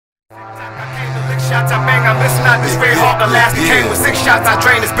Shots I bang, I miss not this red hawk Alaska came with 6 shots. I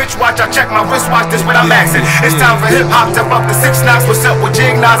drain this bitch watch, I check my wristwatch, this what I'm maxing. It's time for hip hop, step up to 6 knots. What's up with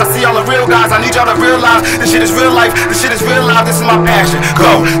jig knives? I see all the real guys, I need y'all to realize this shit is real life, this shit is real life, this is my passion.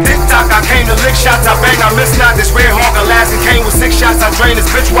 Go, TikTok, I came to lick shots, I bang, I miss not this red hawk Alaska came with 6 shots. I drain this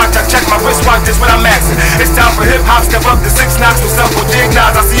bitch watch, I check my wristwatch, this what I'm maxing. It's time for hip hop, step up to 6 knots. What's up with jig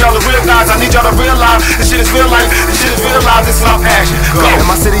knives? I see all the real guys, I need y'all to realize this shit is real life, this shit is real life, this is my passion. Go. In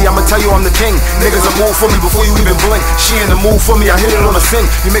my city, I'ma tell you I'm the king. Niggas will move for me before you even blink. She in the mood for me, I hit it on a sing.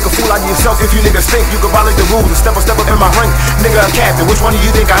 You make a fool out of yourself if you niggas think you can violate the rules and step up in my ring. Nigga a captain, which one do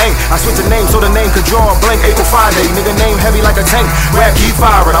you think I ain't? I switch the name so the name could draw a blank. Apr1Lfr1Day, nigga name heavy like a tank. Rap keep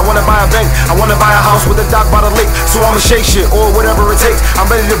firing, I wanna buy a bank. I wanna buy a house with a dock by the lake. So I'ma shake shit or whatever it takes. I'm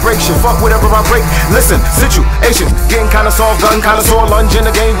ready to break shit, fuck whatever I break. Listen, situation, getting kinda soft, gun kinda sore. Lunge in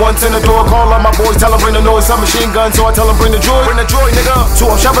the game, once in the door. Call up my boys, tell them bring the noise. Some machine gun, so I tell them bring the joy. Bring the joy, nigga. So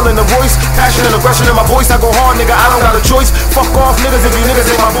I'm shoveling the voice, passion and aggression in my voice. I go hard, nigga, I don't got a choice. Fuck off niggas if you niggas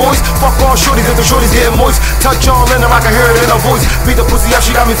ain't my boys. Fuck all shorties if the shorties getting moist. Touch all in them, I can hear it in her voice. Beat the pussy up,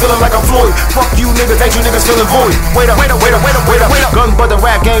 she got me feeling like I'm Floyd. Fuck you niggas, ain't you niggas feeling void. Wait up, wait up, wait up, wait up, wait up, wait up. Gun but the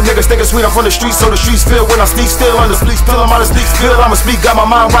rap game, niggas thinking sweet. I'm from the streets, so the streets feel when I sneak. Still on the sleeps, pill, I'm on the sneaks. Feel I'ma speak, got my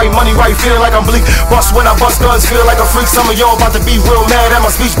mind right, money right. Feeling like I'm bleak. Bust when I bust guns, feel like a freak. Some of y'all about to be real mad at my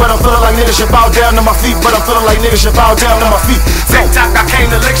speech, but I'm feeling like niggas should bow down to my feet. But I'm feeling like niggas should bow down to my feet. TikTok, I came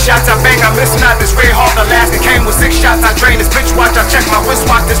to lick shots, I bang, I miss not this red hawk Alaska came with 6 shots. I drain this bitch watch, I check my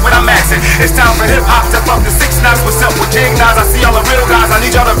wristwatch, this what I'm maxing. It's time for hip hop, step up to 6 knots. What's up with jig knives? I see all the real guys, I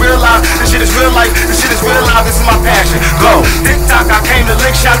need y'all to realize this shit is real life, this shit is real life, this is my passion. Go, TikTok, I came to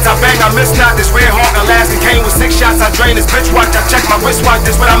lick shots, I bang, I miss not this red hawk Alaska came with 6 shots. I drain this bitch watch, I check my wristwatch,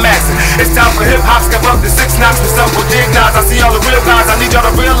 this what I'm maxing. It's time for hip hop, step up to 6 knots. What's up with jig knives? I see all the real guys, I need y'all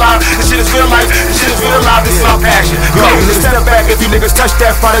to realize this shit is real life, this shit is real life, this is my passion. Go, step back if you niggas touch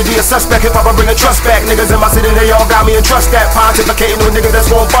that. Probably be a suspect if I bring a trust back. Niggas in my city, they all got me in trust that. Pontificating with niggas that's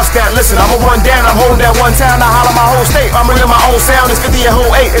gon' bust that. Listen, I'ma run down, I'm holding that one town. I holler my whole state, I'm bringing my own sound. It's 50 and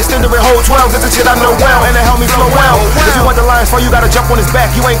whole 8, extended with whole 12. This is shit I know well, and it help me flow well. If you want the lines for you gotta jump on his back.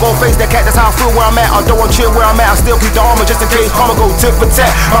 You ain't gon' face that cat, that's how I feel where I'm at. Although I'm chill where I'm at, I still keep the armor just in case karma go tit for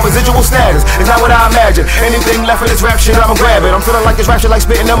tat. My residual status is not what I imagine. Anything left for this rap shit, I'ma grab it. I'm feeling like this rap shit like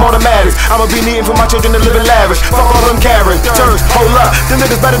spitting them automatics. I'ma be needing for my children to live in lavish. Fuck all them characters, hold up. Them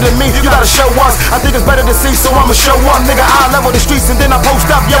niggas better than me, you gotta show us. I think it's better to see, so I'ma show up. Nigga, I level the streets and then I post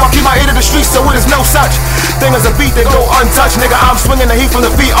up. Yo, I keep my ear to the streets, so it is no such thing as a beat that go untouched. Nigga, I'm swinging the heat from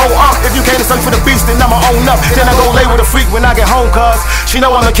the feet, oh up. If you came to search for the beast, then I'ma own up. Then I go lay with a freak when I get home, cuz she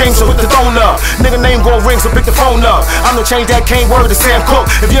know I'm the king, so put the throne up. Nigga name gon' ring, so pick the phone up. I'm the change that king, word to Sam Cook.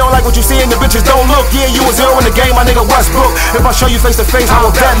 If you don't like what you see and the bitches don't look, yeah, you a zero in the game, my nigga Westbrook. If I show you face to face, how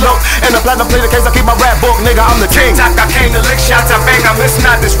will that look? And the platinum play the case, I keep my rap book, nigga, I'm the king. TikTok, I came to lick shots, I bang, I miss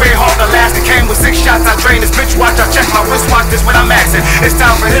not this red hawk Alaska came with 6 shots. I drain this bitch watch, I check my wristwatch, this what I'm maxing. It's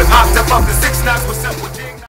time for hip hop.